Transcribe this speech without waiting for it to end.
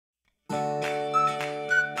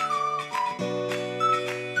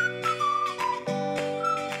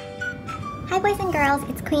boys and girls,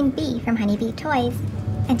 it's Queen Bee from Honeybee Toys,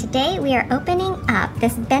 and today we are opening up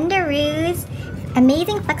this bendaroos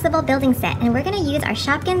amazing flexible building set, and we're going to use our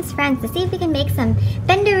Shopkins friends to see if we can make some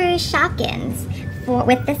bendaroos Shopkins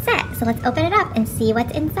with the set. So let's open it up and see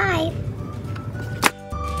what's inside.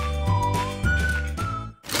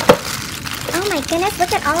 Oh my goodness,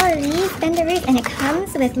 look at all of these bendaroos, and it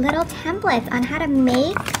comes with little templates on how to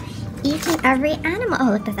make each and every animal.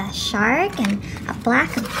 Oh, look, there's a shark and a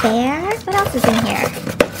black bear. What else is in here?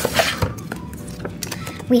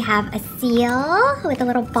 We have a seal with a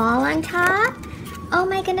little ball on top. Oh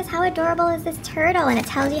my goodness, how adorable is this turtle? And it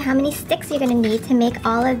tells you how many sticks you're going to need to make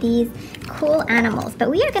all of these cool animals. But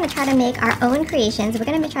we are going to try to make our own creations. We're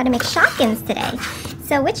going to try to make Shopkins today.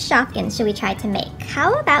 So which Shopkins should we try to make?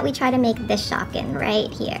 How about we try to make this Shopkin right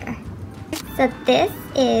here? So this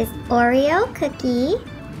is Oreo cookie.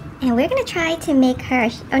 And we're going to try to make her,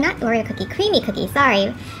 oh, not Oreo cookie, creamy cookie,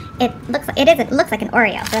 sorry. It looks like an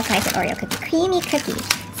Oreo, so that's why I said Oreo cookie, creamy cookie.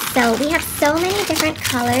 So we have so many different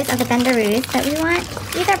colors of the bendaroos, but we want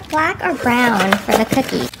either black or brown for the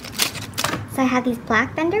cookie. So I have these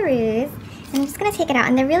black bendaroos, and I'm just going to take it out,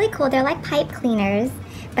 and they're really cool. They're like pipe cleaners,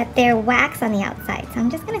 but they're wax on the outside. So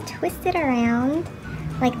I'm just going to twist it around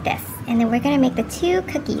like this, and then we're going to make the two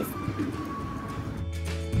cookies.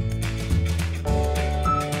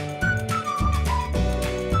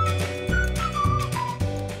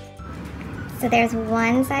 So there's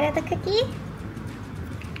one side of the cookie,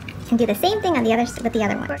 and do the same thing on the other with the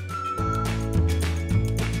other one.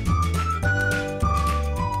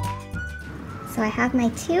 So I have my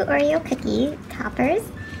two Oreo cookie toppers,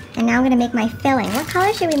 and now I'm going to make my filling. What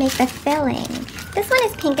color should we make the filling? This one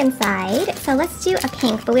is pink inside, so let's do a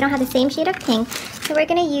pink, but we don't have the same shade of pink, so we're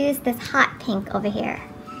going to use this hot pink over here.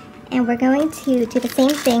 And we're going to do the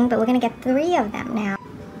same thing, but we're going to get 3 of them now.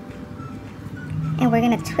 And we're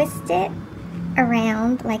going to twist it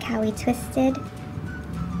around like how we twisted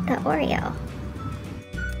the Oreo.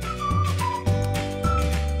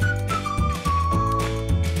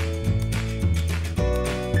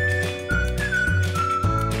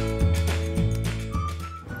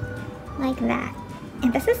 Like that.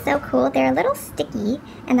 And this is so cool. They're a little sticky,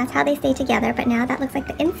 and that's how they stay together, but now that looks like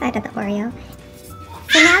the inside of the Oreo.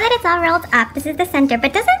 So now that it's all rolled up, this is the center,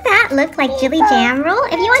 but doesn't that look like Jilly Jam Roll?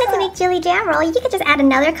 If you wanted to make Jilly Jam Roll, you could just add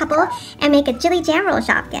another couple and make a Jilly Jam Roll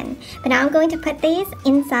Shopkin. But now I'm going to put these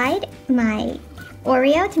inside my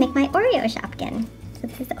Oreo to make my Oreo Shopkin. So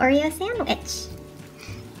this is the Oreo sandwich.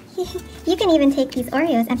 You can even take these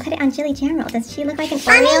Oreos and put it on Jilly Jam Roll. Does she look like an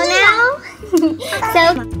Oreo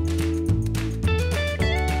now?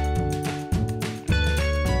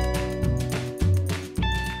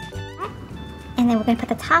 And then we're going to put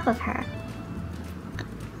the top of her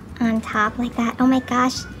on top like that. Oh my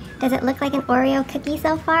gosh, does it look like an Oreo cookie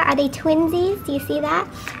so far? Are they twinsies? Do you see that?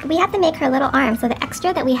 We have to make her little arms. So the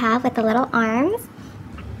extra that we have with the little arms,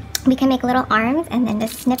 we can make little arms and then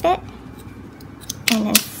just snip it and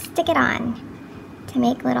then stick it on to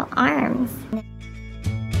make little arms.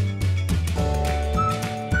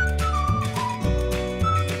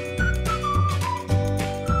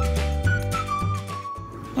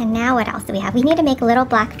 And now what else do we have? We need to make little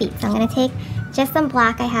black feet. So I'm going to take just some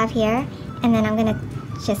black I have here, and then I'm going to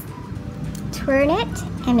just turn it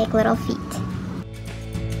and make little feet.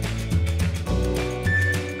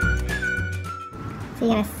 So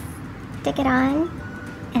you're going to stick it on,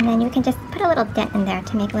 and then you can just put a little dent in there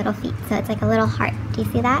to make little feet. So it's like a little heart. Do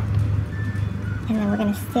you see that? And then we're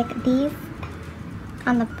going to stick these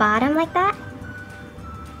on the bottom like that.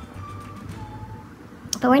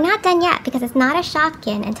 But we're not done yet because it's not a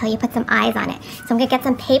Shopkin until you put some eyes on it. So I'm going to get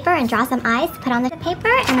some paper and draw some eyes to put on the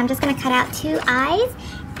paper, and I'm just going to cut out 2 eyes.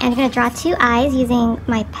 And I'm going to draw 2 eyes using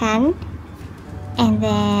my pen, and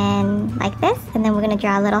then like this. And then we're going to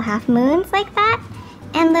draw little half moons like that,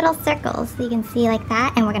 and little circles so you can see like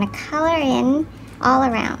that. And we're going to color in all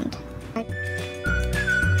around.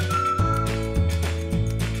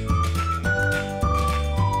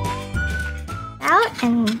 Out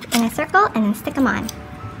and in a circle, and then stick them on.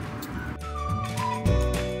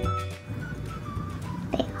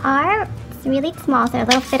 Are really small, so they're a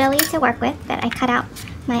little fiddly to work with, but I cut out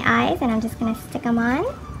my eyes and I'm just going to stick them on.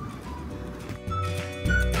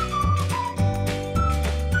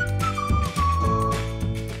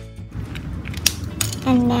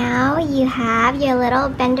 And now you have your little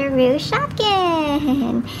bendaroo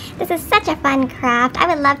Shopkin. This is such a fun craft. I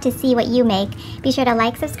would love to see what you make. Be sure to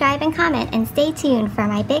like, subscribe, and comment, and stay tuned for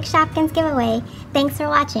my big Shopkins giveaway. Thanks for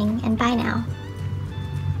watching, and bye now.